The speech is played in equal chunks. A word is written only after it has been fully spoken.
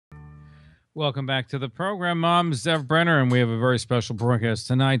Welcome back to the program. I'm Zev Brenner, and we have a very special broadcast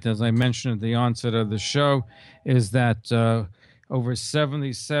tonight. As I mentioned at the onset of the show, is that over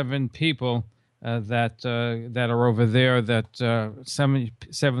 77 people that are over there, that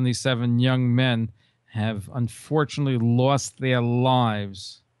 77 young men have unfortunately lost their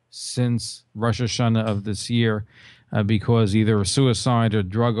lives since Rosh Hashanah of this year because either a suicide or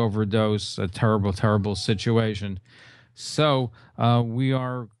drug overdose, a terrible, terrible situation. So we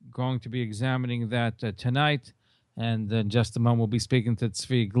are going to be examining that tonight. And in just a moment, we'll be speaking to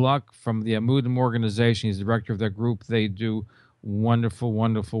Zvi Gluck from the Amudim organization. He's the director of that group. They do wonderful,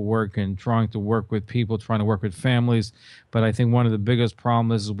 wonderful work in trying to work with people, trying to work with families. But I think one of the biggest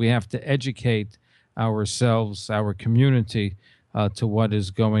problems is we have to educate ourselves, our community, to what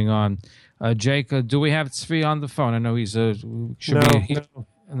is going on. Jake, do we have Zvi on the phone? I know he's on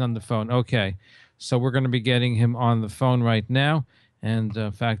the phone. Okay. So we're going to be getting him on the phone right now. And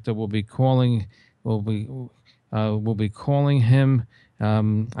in fact, we'll be calling him,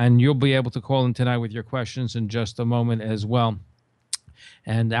 and you'll be able to call in tonight with your questions in just a moment as well.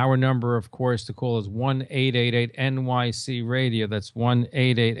 And our number, of course, to call is 1-888-NYC Radio. That's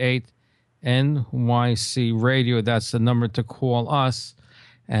 1-888-NYC Radio. That's the number to call us.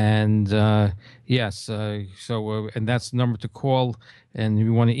 And and that's the number to call. And if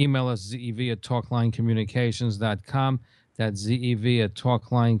you want to email us, zev@talklinecommunications.com. That's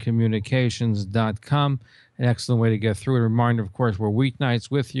zev@talklinecommunications.com. An excellent way to get through it. A reminder, of course, we're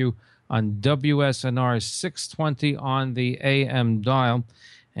weeknights with you on WSNR 620 on the AM dial.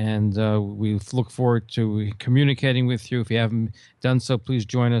 And we look forward to communicating with you. If you haven't done so, please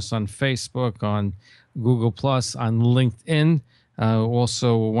join us on Facebook, on Google+, on LinkedIn.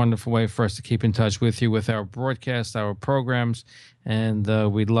 Also a wonderful way for us to keep in touch with you with our broadcast, our programs, and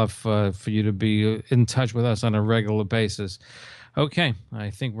we'd love for you to be in touch with us on a regular basis. Okay,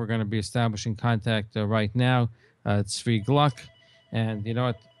 I think we're going to be establishing contact right now. Zvi Gluck, and you know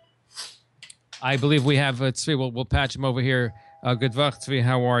what? I believe we have Zvi. We'll patch him over here. Good luck, Zvi.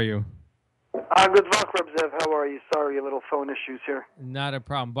 How are you? Good luck, Reb Zev. How are you? Sorry, a little phone issues here. Not a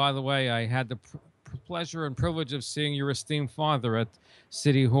problem. By the way, I had the pleasure and privilege of seeing your esteemed father at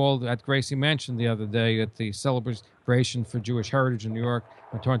City Hall at Gracie Mansion the other day at the celebration for Jewish Heritage in New York.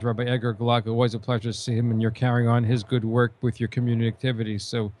 I'm talking to Rabbi Edgar Gluck. Always a pleasure to see him, and you're carrying on his good work with your community activities.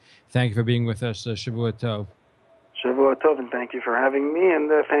 So thank you for being with us. Shavua Tov. Shavua Tov, and thank you for having me, and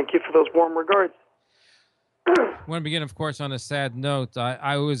thank you for those warm regards. I want to begin, of course, on a sad note.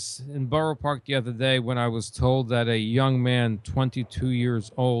 I was in Borough Park the other day when I was told that a young man, 22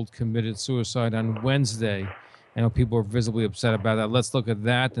 years old, committed suicide on Wednesday. I know people are visibly upset about that. Let's look at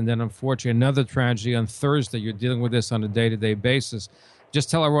that. And then, unfortunately, another tragedy on Thursday. You're dealing with this on a day-to-day basis.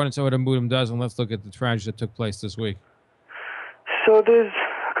 Just tell everyone what Amudim does, and let's look at the tragedy that took place this week. So there's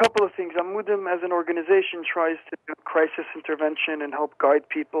a couple of things. Amudim, as an organization, tries to do crisis intervention and help guide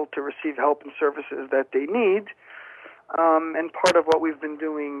people to receive help and services that they need. And part of what we've been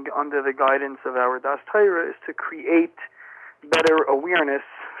doing under the guidance of our Das Torah is to create better awareness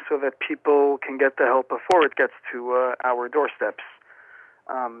so that people can get the help before it gets to our doorsteps,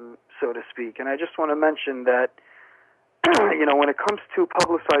 so to speak. And I just want to mention that, when it comes to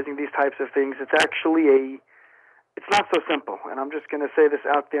publicizing these types of things, it's not so simple. And I'm just going to say this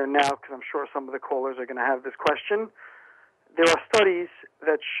out there now because I'm sure some of the callers are going to have this question. There are studies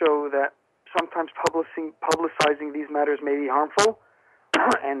that show that sometimes publicizing these matters may be harmful,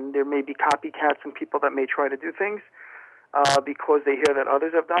 and there may be copycats and people that may try to do things because they hear that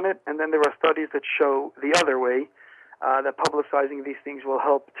others have done it. And then there are studies that show the other way, that publicizing these things will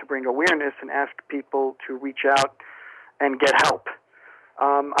help to bring awareness and ask people to reach out and get help.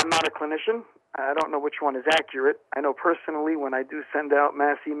 I'm not a clinician. I don't know which one is accurate. I know personally when I do send out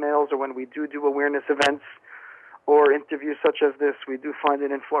mass emails or when we do awareness events or interviews such as this, we do find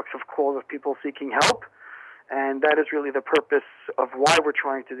an influx of calls of people seeking help. And that is really the purpose of why we're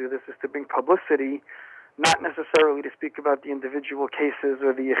trying to do this, is to bring publicity, not necessarily to speak about the individual cases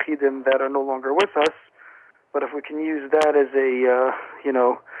or the yechidim that are no longer with us, but if we can use that as a,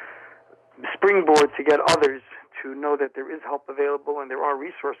 springboard to get others to know that there is help available and there are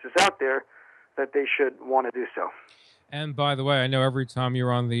resources out there, that they should want to do so. And by the way, I know every time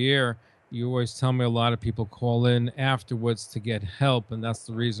you're on the air, you always tell me a lot of people call in afterwards to get help, and that's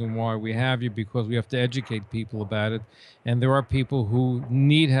the reason why we have you, because we have to educate people about it. And there are people who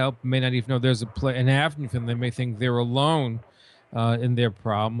need help, may not even know there's an avenue for them. They may think they're alone in their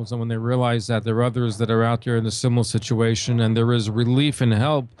problems, and when they realize that there are others that are out there in a similar situation and there is relief and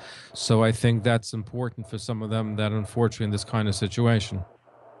help, so I think that's important for some of them that unfortunately in this kind of situation.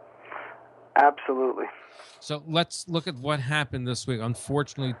 Absolutely. So let's look at what happened this week.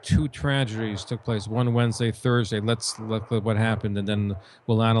 Unfortunately, two tragedies took place. One Wednesday, Thursday. Let's look at what happened, and then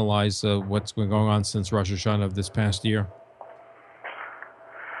we'll analyze what's been going on since Rosh Hashanah of this past year.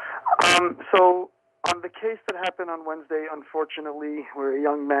 So on the case that happened on Wednesday, unfortunately, where a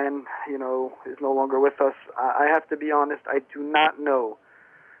young man, is no longer with us, I have to be honest, I do not know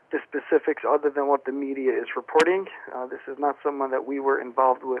the specifics other than what the media is reporting. This is not someone that we were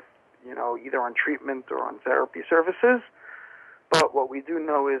involved with, either on treatment or on therapy services. But what we do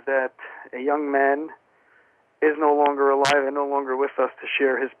know is that a young man is no longer alive and no longer with us to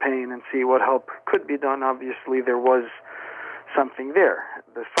share his pain and see what help could be done. Obviously, there was something there.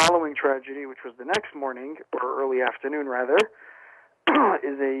 The following tragedy, which was the next morning, or early afternoon rather,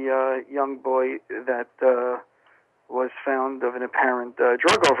 is a young boy that was found of an apparent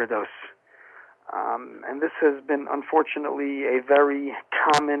drug overdose. And this has been, unfortunately, a very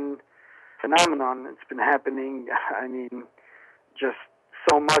common phenomenon. It's been happening, just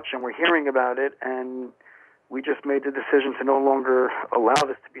so much, and we're hearing about it, and we just made the decision to no longer allow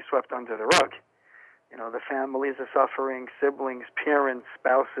this to be swept under the rug. The families are suffering, siblings, parents,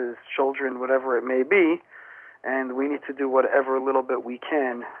 spouses, children, whatever it may be, and we need to do whatever little bit we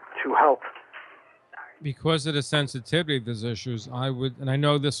can to help. Because of the sensitivity of these issues, and I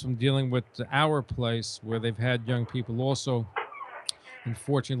know this from dealing with our place, where they've had young people also,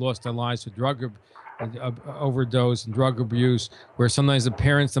 unfortunately, lost their lives to drug overdose and drug abuse, where sometimes the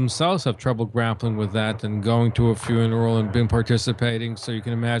parents themselves have trouble grappling with that and going to a funeral and been participating. So you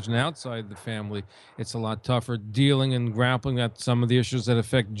can imagine outside the family, it's a lot tougher dealing and grappling at some of the issues that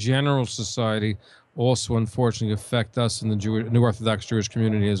affect general society also unfortunately affect us in the New Orthodox Jewish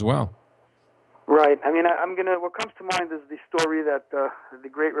community as well. Right. What comes to mind is the story that the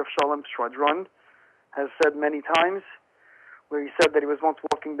great Rav Shalom Shwadron has said many times, where he said that he was once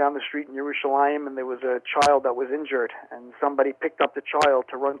walking down the street in Yerushalayim and there was a child that was injured, and somebody picked up the child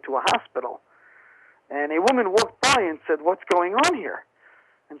to run to a hospital. And a woman walked by and said, "What's going on here?"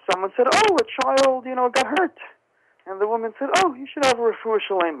 And someone said, "Oh, a child, got hurt." And the woman said, "Oh, you should have a refuah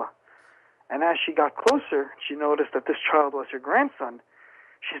shalema." And as she got closer, she noticed that this child was her grandson.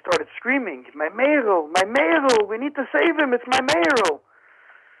 She started screaming, "My Meirel, my Meirel, we need to save him, it's my Meirel."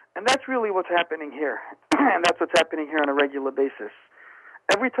 And that's really what's happening here. And that's what's happening here on a regular basis.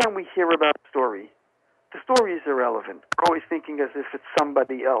 Every time we hear about a story, the story is irrelevant. We're always thinking as if it's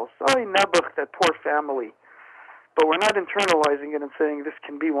somebody else. Oh, Nebuch, that poor family. But we're not internalizing it and saying this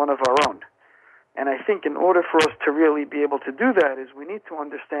can be one of our own. And I think in order for us to really be able to do that is we need to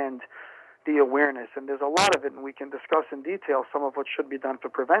understand the awareness. And there's a lot of it, and we can discuss in detail some of what should be done for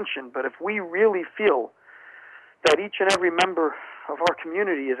prevention. But if we really feel that each and every member of our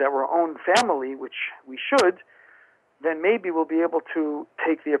community is our own family, which we should, then maybe we'll be able to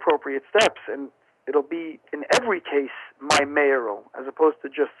take the appropriate steps, and it'll be, in every case, my mayoral, as opposed to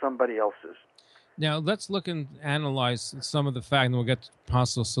just somebody else's. Now, let's look and analyze some of the facts, and we'll get to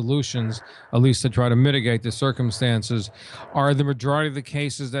possible solutions, at least to try to mitigate the circumstances. Are the majority of the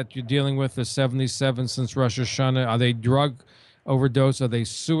cases that you're dealing with, the 77 since Rosh Hashanah, are they drug overdose? Are they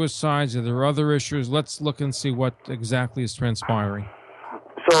suicides? Are there other issues? Let's look and see what exactly is transpiring.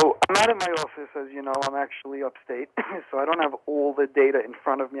 So I'm not in my office, as you know. I'm actually upstate, so I don't have all the data in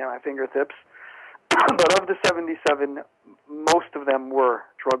front of me at my fingertips. But of the 77, most of them were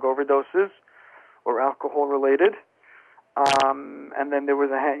drug overdoses or alcohol-related. And then there was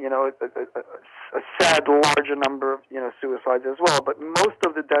a sad larger number of suicides as well. But most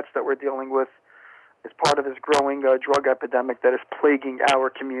of the deaths that we're dealing with is part of this growing drug epidemic that is plaguing our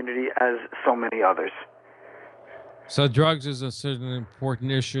community as so many others. So drugs is a certain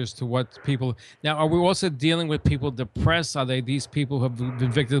important issue as to what people... Now, are we also dealing with people depressed? Are they these people who have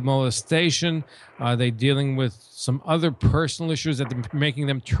been victims of molestation? Are they dealing with some other personal issues that are making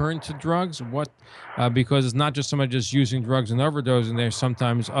them turn to drugs? Because it's not just somebody just using drugs and overdosing. There's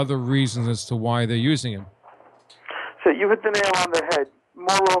sometimes other reasons as to why they're using it. So you hit the nail on the head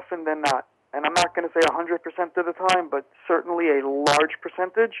more often than not. And I'm not going to say 100% of the time, but certainly a large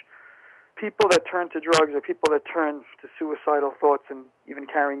percentage. People that turn to drugs or people that turn to suicidal thoughts and even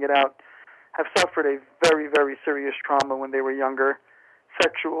carrying it out have suffered a very, very serious trauma when they were younger.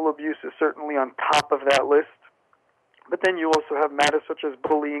 Sexual abuse is certainly on top of that list. But then you also have matters such as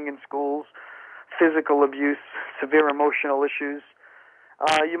bullying in schools, physical abuse, severe emotional issues.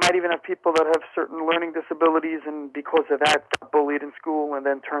 You might even have people that have certain learning disabilities and because of that got bullied in school and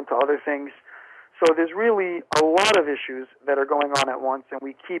then turned to other things. So there's really a lot of issues that are going on at once, and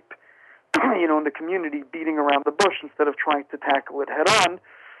we keep in the community beating around the bush instead of trying to tackle it head on.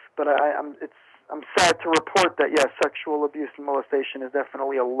 But I'm I'm sad to report that, yes, sexual abuse and molestation is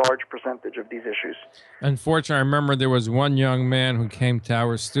definitely a large percentage of these issues. Unfortunately, I remember there was one young man who came to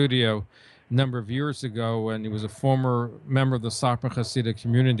our studio a number of years ago, and he was a former member of the Soccer Hasidic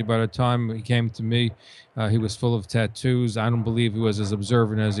community. By the time he came to me, he was full of tattoos. I don't believe he was as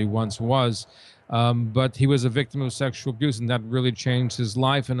observant as he once was. But he was a victim of sexual abuse, and that really changed his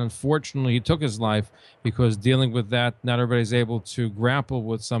life. And unfortunately, he took his life because dealing with that, not everybody's able to grapple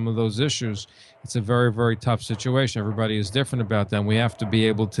with some of those issues. It's a very, very tough situation. Everybody is different about that. And we have to be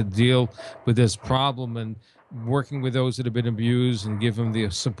able to deal with this problem and working with those that have been abused and give them the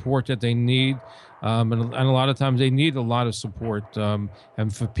support that they need. And a lot of times they need a lot of support, and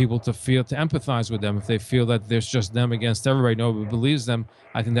for people to empathize with them. If they feel that there's just them against everybody, nobody believes them,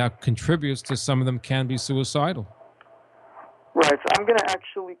 I think that contributes to some of them can be suicidal. Right. So I'm going to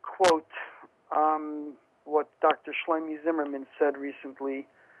actually quote what Dr. Shlomi Zimmerman said recently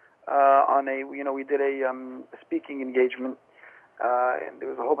we did a speaking engagement, and there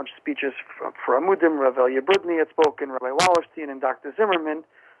was a whole bunch of speeches for Amudim. Rav Elia Brudny had spoken, Rabbi Wallerstein, and Dr. Zimmerman.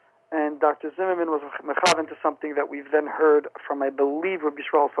 And Dr. Zimmerman was mechaven to something that we've then heard from, I believe, Rabbi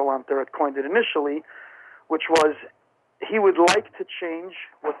Yisrael Salanter had coined it initially, which was he would like to change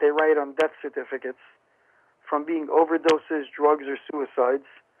what they write on death certificates from being overdoses, drugs, or suicides,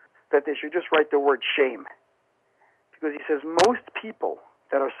 that they should just write the word shame. Because he says most people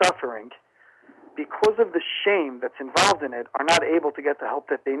that are suffering, because of the shame that's involved in it, are not able to get the help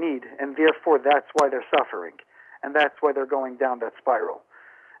that they need, and therefore that's why they're suffering, and that's why they're going down that spiral.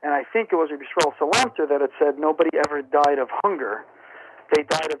 And I think it was Rabbi Yisrael Salanter that had said nobody ever died of hunger. They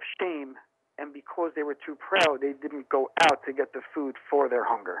died of shame, and because they were too proud, they didn't go out to get the food for their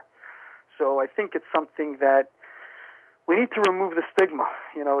hunger. So I think it's something that we need to remove the stigma,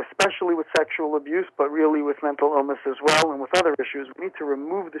 especially with sexual abuse, but really with mental illness as well, and with other issues. We need to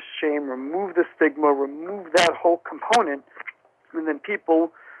remove the shame, remove the stigma, remove that whole component, and then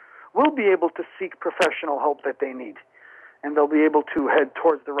people will be able to seek professional help that they need, and they'll be able to head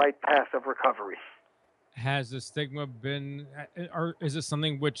towards the right path of recovery. Has the stigma been, or is it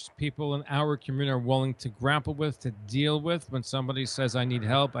something which people in our community are willing to grapple with, to deal with, when somebody says, I need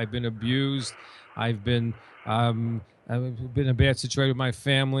help, I've been abused, I've been in a bad situation with my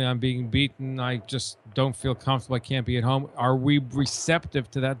family, I'm being beaten, I just don't feel comfortable, I can't be at home. Are we receptive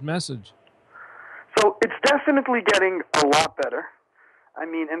to that message? So it's definitely getting a lot better.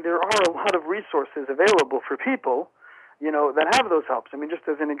 And there are a lot of resources available for people that have those helps. Just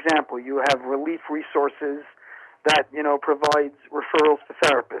as an example, you have relief resources that, provides referrals to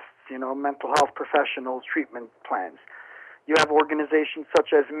therapists, mental health professionals, treatment plans. You have organizations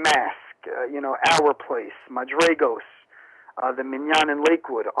such as MASK, Our Place, Madregos, the Minyan in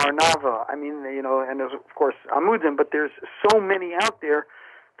Lakewood, Arnava, and there's, of course, Amudim, but there's so many out there.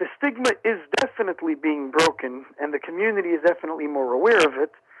 The stigma is definitely being broken, and the community is definitely more aware of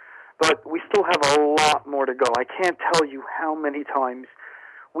it. But we still have a lot more to go. I can't tell you how many times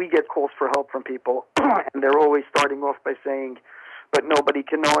we get calls for help from people, and they're always starting off by saying, but nobody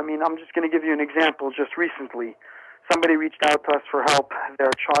can know. I'm just going to give you an example. Just recently, somebody reached out to us for help.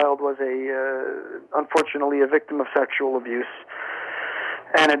 Their child was unfortunately a victim of sexual abuse,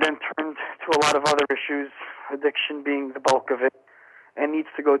 and it then turned to a lot of other issues, addiction being the bulk of it, and needs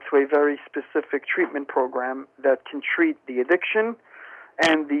to go to a very specific treatment program that can treat the addiction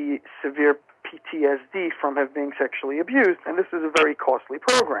and the severe PTSD from being sexually abused, and this is a very costly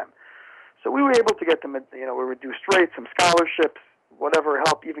program. So we were able to get them at reduced rates, some scholarships, whatever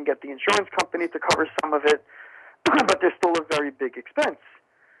help, even get the insurance company to cover some of it, but there's still a very big expense.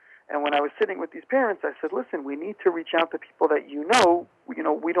 And when I was sitting with these parents, I said, listen, we need to reach out to people that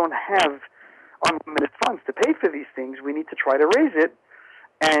we don't have unlimited funds to pay for these things. We need to try to raise it,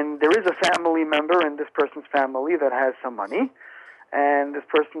 and there is a family member in this person's family that has some money, and this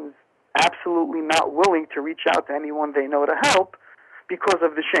person's absolutely not willing to reach out to anyone they know to help because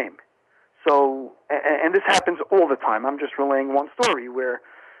of the shame. So, and this happens all the time. I'm just relaying one story where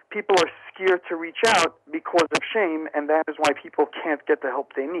people are scared to reach out because of shame, and that is why people can't get the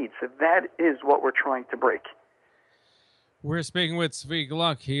help they need. So that is what we're trying to break. We're speaking with Zvi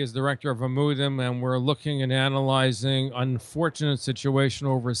Gluck. He is director of Amudim, and we're looking and analyzing unfortunate situation.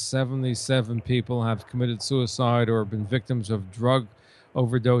 Over 77 people have committed suicide or been victims of drug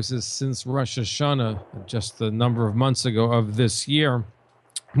overdoses since Rosh Hashanah, just a number of months ago of this year.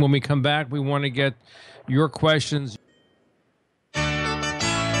 When we come back, we want to get your questions.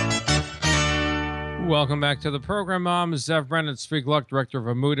 Welcome back to the program, Mom. Zev Brenner, Zvi Gluck, director of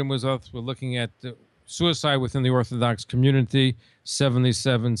Amudim, was us. We're looking at suicide within the Orthodox community,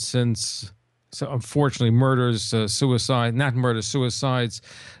 77 since So unfortunately, murders, suicides,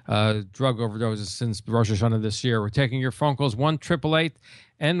 drug overdoses since Rosh Hashanah this year. We're taking your phone calls,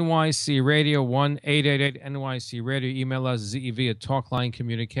 1-888-NYC Radio, 1-888-NYC Radio. Email us,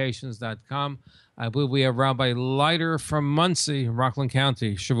 zev@talklinecommunications.com. I believe we have Rabbi Leiter from Muncie, Rockland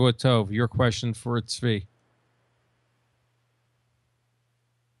County. Shavua Tov, your question for Tzvi.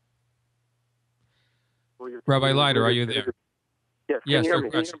 Rabbi Leiter, are you there? Yes, Yes, can you your hear me?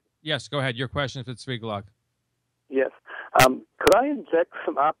 question. Yes, go ahead. Your question for Zvi Gluck. Yes. Could I inject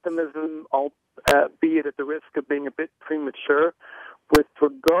some optimism, albeit at the risk of being a bit premature, with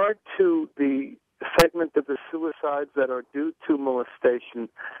regard to the segment of the suicides that are due to molestation?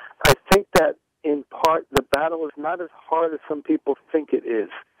 I think that, in part, the battle is not as hard as some people think it is.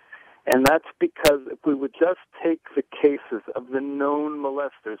 And that's because if we would just take the cases of the known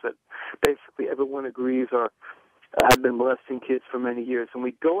molesters that basically everyone agrees have been molesting kids for many years, and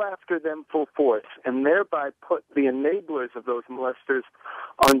we go after them full force and thereby put the enablers of those molesters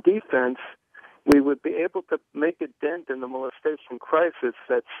on defense, we would be able to make a dent in the molestation crisis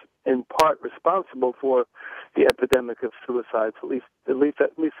that's in part responsible for the epidemic of suicides, at least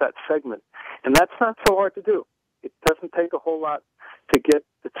that segment. And that's not so hard to do. It doesn't take a whole lot to get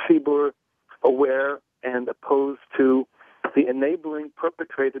the tzibur aware and opposed to the enabling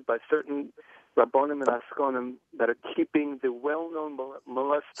perpetrated by certain Rabbonim and Askonim that are keeping the well-known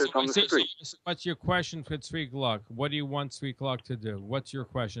molesters on the street. So what's your question for Zvi Gluck? What do you want Zvi Gluck to do? What's your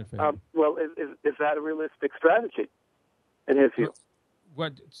question for him? Well, is that a realistic strategy in his view?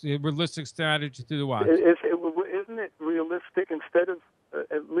 What a realistic strategy to do what? Isn't it realistic, instead of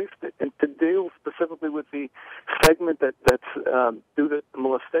at least to deal specifically with the segment that's due to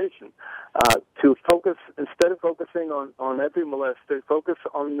molestation, to focus, instead of focusing on every molester, focus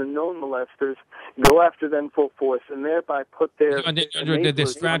on the known molesters, go after them full force, and thereby put their... The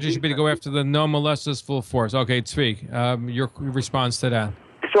strategy should be to go after the known molesters full force. Okay, Tzvi, your response to that.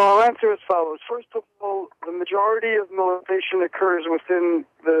 So I'll answer as follows. First of all, the majority of molestation occurs within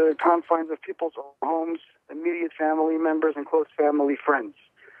the confines of people's homes, immediate family members, and close family friends.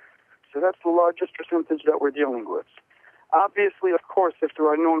 So that's the largest percentage that we're dealing with. Obviously, of course, if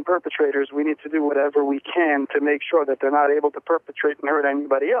there are known perpetrators, we need to do whatever we can to make sure that they're not able to perpetrate and hurt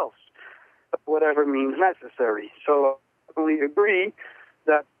anybody else, whatever means necessary. So I fully agree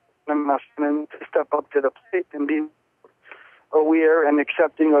that I'm asking to step up to the plate and be aware and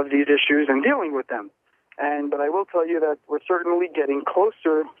accepting of these issues and dealing with them. But I will tell you that we're certainly getting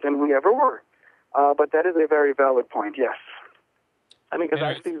closer than we ever were. But that is a very valid point, yes. I mean, because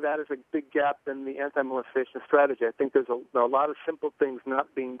I see that as a big gap in the anti-molestation strategy. I think there's a lot of simple things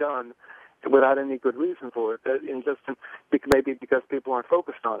not being done without any good reason for it, maybe because people aren't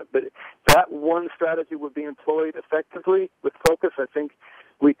focused on it. But if that one strategy would be employed effectively with focus, I think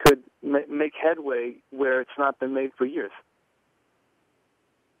we could make headway where it's not been made for years.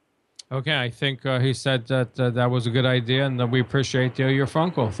 Okay, I think he said that that was a good idea, and we appreciate your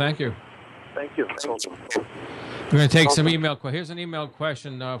phone call. Thank you. Thank you. We're going to take some email questions. Here's an email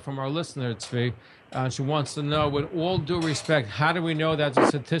question from our listener, Tzvi. She wants to know, with all due respect, how do we know that the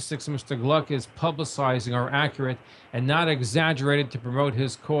statistics Mr. Gluck is publicizing are accurate and not exaggerated to promote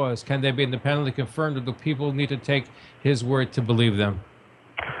his cause? Can they be independently confirmed, or do people need to take his word to believe them?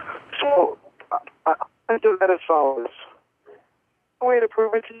 So I do that as follows. No way to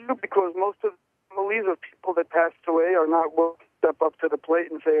prove it to you, because most of the families of people that passed away are not willing to step up to the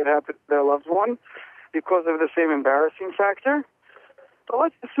plate and say it happened to their loved one because of the same embarrassing factor. So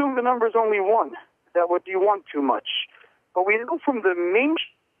let's assume the number is only one. That would be one too much. But we know from the main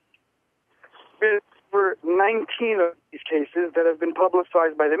there were 19 of these cases that have been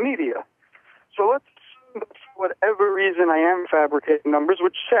publicized by the media. So let's assume that for whatever reason I am fabricating numbers,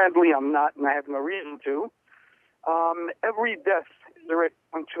 which sadly I'm not, and I have no reason to. Every death is already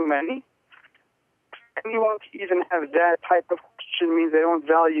one too many. Anyone to even have that type of question means they don't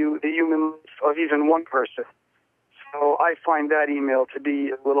value the human life of even one person. So I find that email to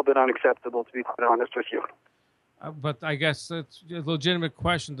be a little bit unacceptable, to be quite honest with you. But I guess it's a legitimate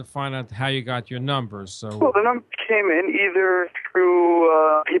question to find out how you got your numbers. So, well, the numbers came in either through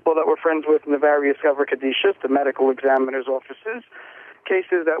people that we're friends with in the various Hever Kadishas, the medical examiner's offices,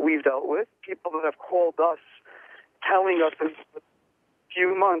 cases that we've dealt with, people that have called us, telling us in a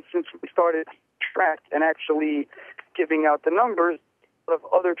few months since we started track and actually giving out the numbers of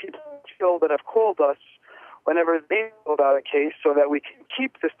other people still that have called us whenever they know about a case, so that we can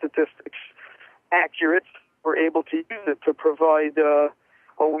keep the statistics accurate. We're able to use it to provide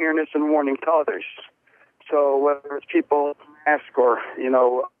awareness and warning to others. So whether it's people ask or,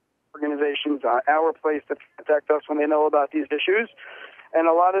 organizations, our place that contact us when they know about these issues, And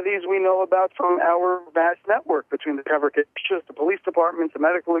a lot of these we know about from our vast network between the fabrications, the police departments, the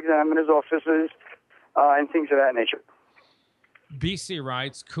medical examiner's offices, and things of that nature. BC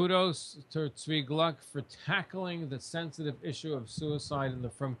writes, kudos to Zvi Gluck for tackling the sensitive issue of suicide in the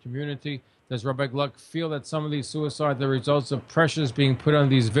frum community. Does Rabbi Gluck feel that some of these suicides are the results of pressures being put on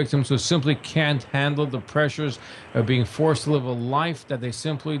these victims who simply can't handle the pressures of being forced to live a life that they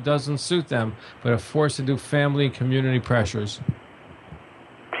simply doesn't suit them, but are forced to do family and community pressures?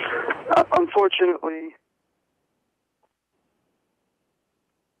 Unfortunately,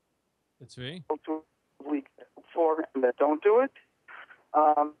 It's me. For and that don't do it.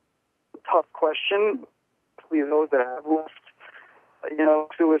 Tough question. Those that have left,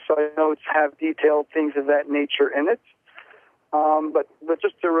 suicide notes have detailed things of that nature in it. But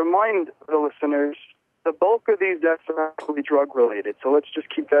just to remind the listeners, the bulk of these deaths are actually drug related. So let's just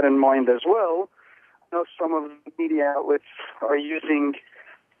keep that in mind as well. I know some of the media outlets are using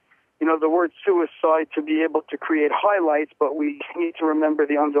the word suicide to be able to create highlights, but we need to remember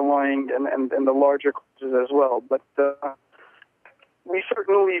the underlying and the larger causes as well. But we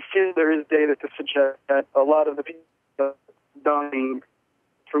certainly feel there is data to suggest that a lot of the people dying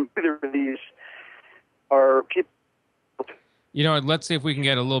from either of these are people. Let's see if we can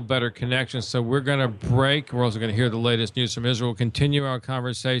get a little better connection. So we're going to break. We're also going to hear the latest news from Israel. We'll continue our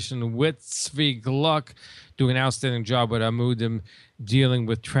conversation with Zvi Gluck, doing an outstanding job at Amudim, dealing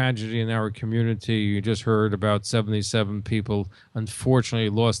with tragedy in our community. You just heard about 77 people, unfortunately,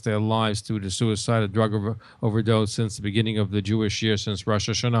 lost their lives due to suicide, a drug overdose since the beginning of the Jewish year, since Rosh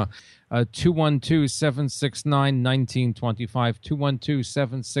Hashanah. 212-769-1925,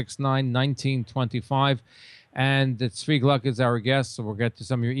 212-769-1925. And Zvi Gluck is our guest, so we'll get to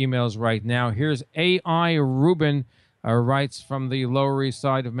some of your emails right now. Here's A.I. Rubin, writes from the Lower East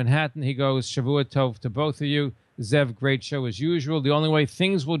Side of Manhattan. He goes, Shavua Tov to both of you. Zev, great show as usual. The only way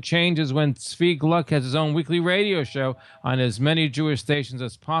things will change is when Zvi Gluck has his own weekly radio show on as many Jewish stations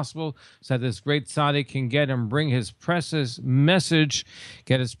as possible, so that this great tzaddik can get and bring his precious message,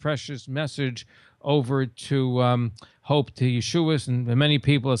 over to hope to Yeshuas and as many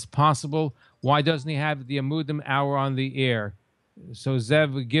people as possible. Why doesn't he have the Amudim hour on the air? So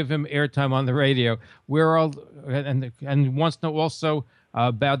Zev, give him airtime on the radio. We're all and wants to know also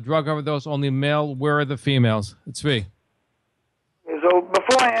about drug overdose, only male. Where are the females? It's me. So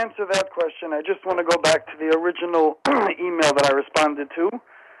before I answer that question, I just want to go back to the original email that I responded to,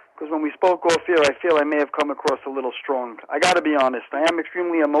 because when we spoke off here, I feel I may have come across a little strong. I got to be honest. I am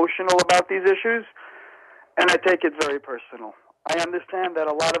extremely emotional about these issues, and I take it very personal. I understand that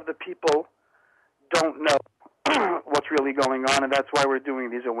a lot of the people don't know what's really going on, and that's why we're doing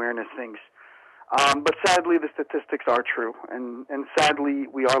these awareness things. But sadly, the statistics are true, and sadly,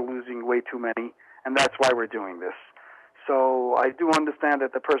 we are losing way too many, and that's why we're doing this. So I do understand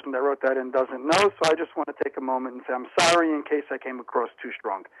that the person that wrote that in doesn't know, so I just want to take a moment and say I'm sorry in case I came across too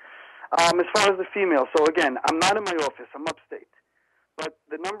strong. As far as the female, so again, I'm not in my office, I'm upstate, but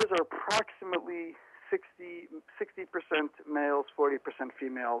the numbers are approximately 60% males, 40%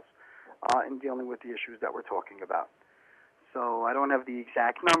 females, in dealing with the issues that we're talking about. So I don't have the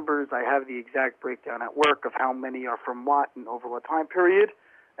exact numbers. I have the exact breakdown at work of how many are from what and over what time period.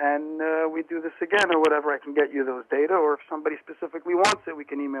 And we do this again or whatever. I can get you those data, or if somebody specifically wants it, we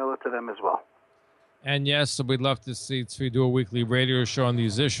can email it to them as well. And yes, we'd love to see Zvi do a weekly radio show on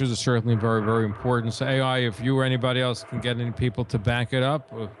these issues. It's certainly very, very important. So AI, if you or anybody else can get any people to back it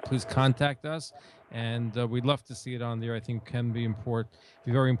up, please contact us. And we'd love to see it on there. I think can be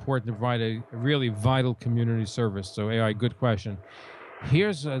very important to provide a really vital community service. So AI, good question.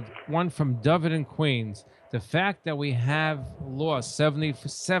 Here's one from David in Queens. The fact that we have lost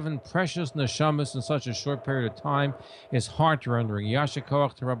 77 precious neshamas in such a short period of time is heart-rending. Yasher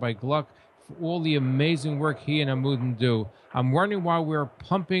koach to Rabbi Gluck for all the amazing work he and Amudim do. I'm wondering why we're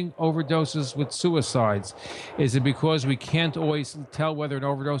pumping overdoses with suicides. Is it because we can't always tell whether an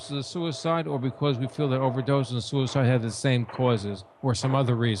overdose is a suicide, or because we feel that overdose and suicide have the same causes, or some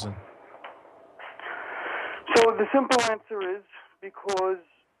other reason? So the simple answer is because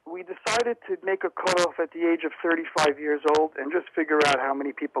we decided to make a cutoff at the age of 35 years old and just figure out how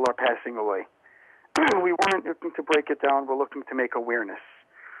many people are passing away. We weren't looking to break it down. We're looking to make awareness.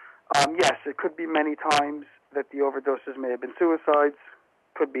 Yes, it could be many times that the overdoses may have been suicides.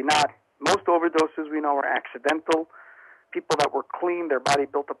 Could be not. Most overdoses we know are accidental. People that were clean, their body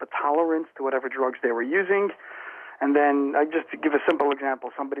built up a tolerance to whatever drugs they were using. And then, just to give a simple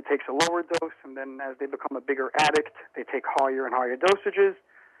example, somebody takes a lower dose, and then as they become a bigger addict, they take higher and higher dosages.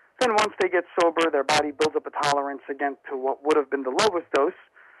 Then once they get sober, their body builds up a tolerance again to what would have been the lowest dose.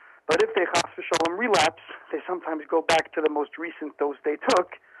 But if they chas v'shalom relapse, they sometimes go back to the most recent dose they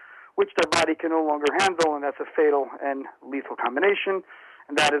took, which their body can no longer handle, and that's a fatal and lethal combination,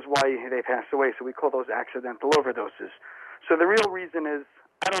 and that is why they pass away. So we call those accidental overdoses. So the real reason is,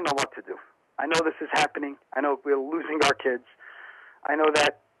 I don't know what to do. I know this is happening. I know we're losing our kids. I know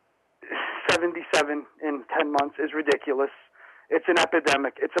that 77 in 10 months is ridiculous. It's an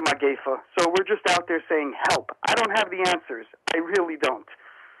epidemic. It's a magefa. So we're just out there saying, help. I don't have the answers. I really don't.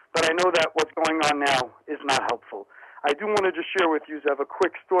 But I know that what's going on now is not helpful. I do want to just share with you, Zev, a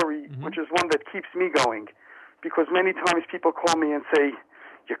quick story, which is one that keeps me going. Because many times people call me and say,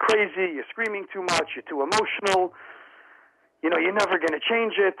 you're crazy, you're screaming too much, you're too emotional, you're never going to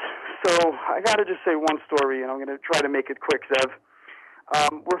change it. So I got to just say one story, and I'm going to try to make it quick, Zev.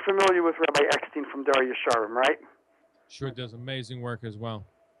 We're familiar with Rabbi Eckstein from Dar Yesharim, right? Sure, does amazing work as well.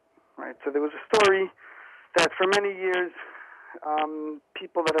 Right. So there was a story that for many years,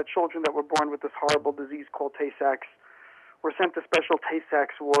 people that had children that were born with this horrible disease called Tay-Sachs were sent to special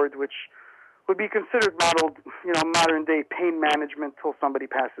Tay-Sachs ward, which would be considered modeled, modern-day pain management till somebody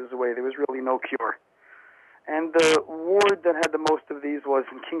passes away. There was really no cure. And the ward that had the most of these was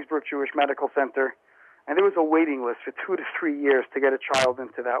in Kingsbrook Jewish Medical Center, and there was a waiting list for 2 to 3 years to get a child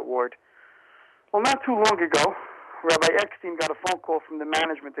into that ward. Well, not too long ago, Rabbi Eckstein got a phone call from the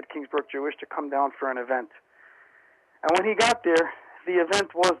management at Kingsbrook Jewish to come down for an event. And when he got there, the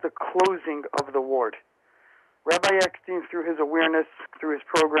event was the closing of the ward. Rabbi Eckstein, through his awareness, through his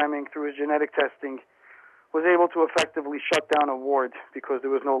programming, through his genetic testing, was able to effectively shut down a ward because there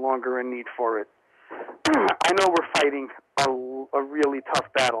was no longer a need for it. I know we're fighting a really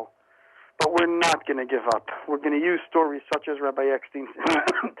tough battle, but we're not going to give up. We're going to use stories such as Rabbi Eckstein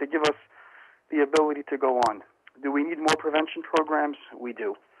to give us the ability to go on. Do we need more prevention programs? We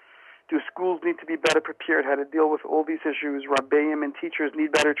do. Do schools need to be better prepared how to deal with all these issues? Rabbeim and teachers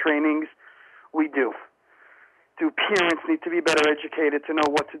need better trainings? We do. Do parents need to be better educated to know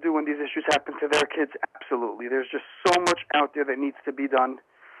what to do when these issues happen to their kids? Absolutely. There's just so much out there that needs to be done.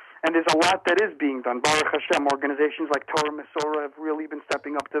 And there's a lot that is being done. Baruch Hashem, organizations like Torah Mesorah have really been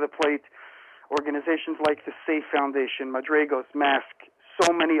stepping up to the plate. Organizations like the Safe Foundation, Madregos, Mask,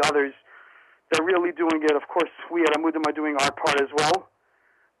 so many others, they're really doing it. Of course, we at Amudim are doing our part as well.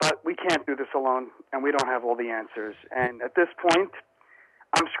 But we can't do this alone, and we don't have all the answers. And at this point,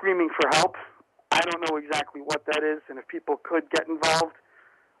 I'm screaming for help. I don't know exactly what that is, and if people could get involved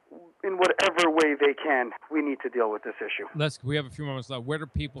in whatever way they can, we need to deal with this issue. We have a few moments left. Where do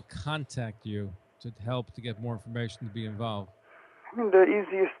people contact you to help to get more information to be involved? The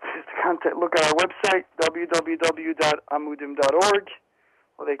easiest is to look at our website, www.amudim.org,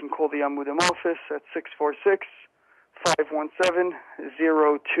 or they can call the Amudim office at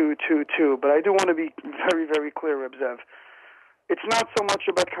 646-517-0222. But I do want to be very, very clear, Reb Zev. It's not so much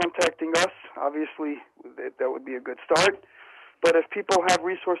about contacting us. Obviously, that would be a good start. But if people have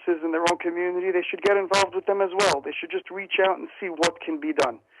resources in their own community, they should get involved with them as well. They should just reach out and see what can be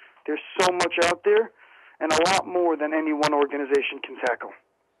done. There's so much out there, and a lot more than any one organization can tackle.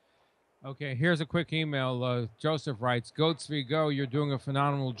 Okay, here's a quick email. Joseph writes, Go Zvi, go. You're doing a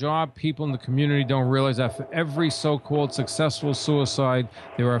phenomenal job. People in the community don't realize that for every so-called successful suicide,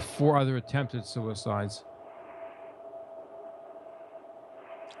 there are 4 other attempted suicides.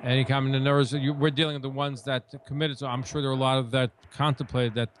 Any comment? In other words, we're dealing with the ones that committed, so I'm sure there are a lot of that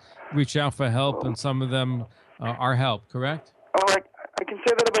contemplated, that reach out for help, and some of them are helped, correct? Oh, I can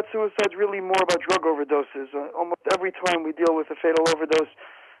say that about suicides, really more about drug overdoses. Almost every time we deal with a fatal overdose,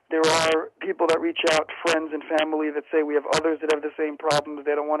 there are people that reach out, friends and family, that say we have others that have the same problems.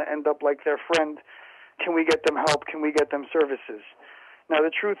 They don't want to end up like their friend. Can we get them help? Can we get them services? Now,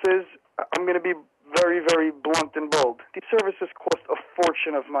 the truth is, I'm going to be very, very blunt and bold. These services cost a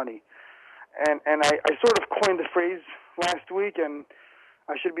fortune of money. And I sort of coined the phrase last week, and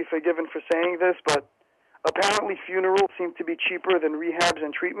I should be forgiven for saying this, but apparently funerals seem to be cheaper than rehabs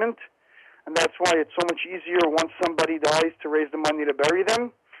and treatment. And that's why it's so much easier once somebody dies to raise the money to bury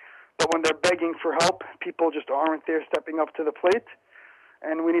them. But when they're begging for help, people just aren't there stepping up to the plate.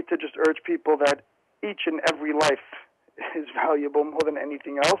 And we need to just urge people that each and every life is valuable more than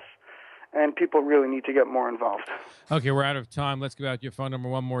anything else. And people really need to get more involved. Okay, we're out of time. Let's give out your phone number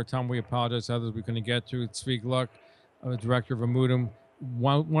one more time. We apologize to others we couldn't get to. It's Zvi Gluck, Director of Amudim.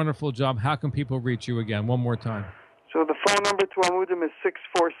 Wonderful job. How can people reach you again? One more time. So the phone number to Amudim is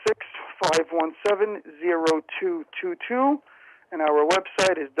 646-517-0222. And our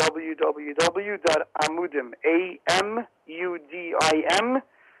website is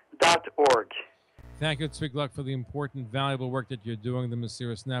www.amudim.org. Thank you, Zvi Gluck, for the important, valuable work that you're doing, the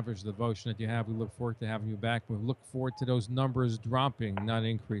Mesiras Nefesh devotion that you have. We look forward to having you back. We look forward to those numbers dropping, not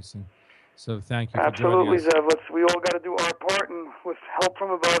increasing. So thank you for joining us. Absolutely, Zev. We all got to do our part, and with help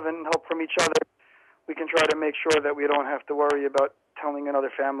from above and help from each other, we can try to make sure that we don't have to worry about telling another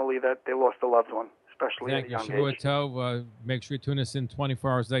family that they lost a loved one, especially at a young age. Tov. Make sure you tune us in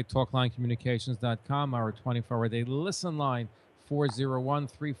 24 hours a day, talklinecommunications.com, our 24-hour-a-day listen line,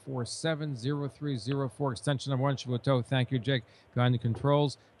 401-347-0304, extension number 1, Shavua Tov. Thank you, Jake, behind the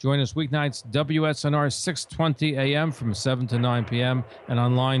controls. Join us weeknights, WSNR 620 a.m. from 7 to 9 p.m. and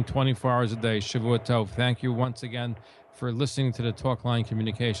online 24 hours a day. Shavua Tov. Thank you once again for listening to the Talkline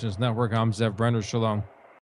Communications Network. I'm Zev Brenner. Shalom.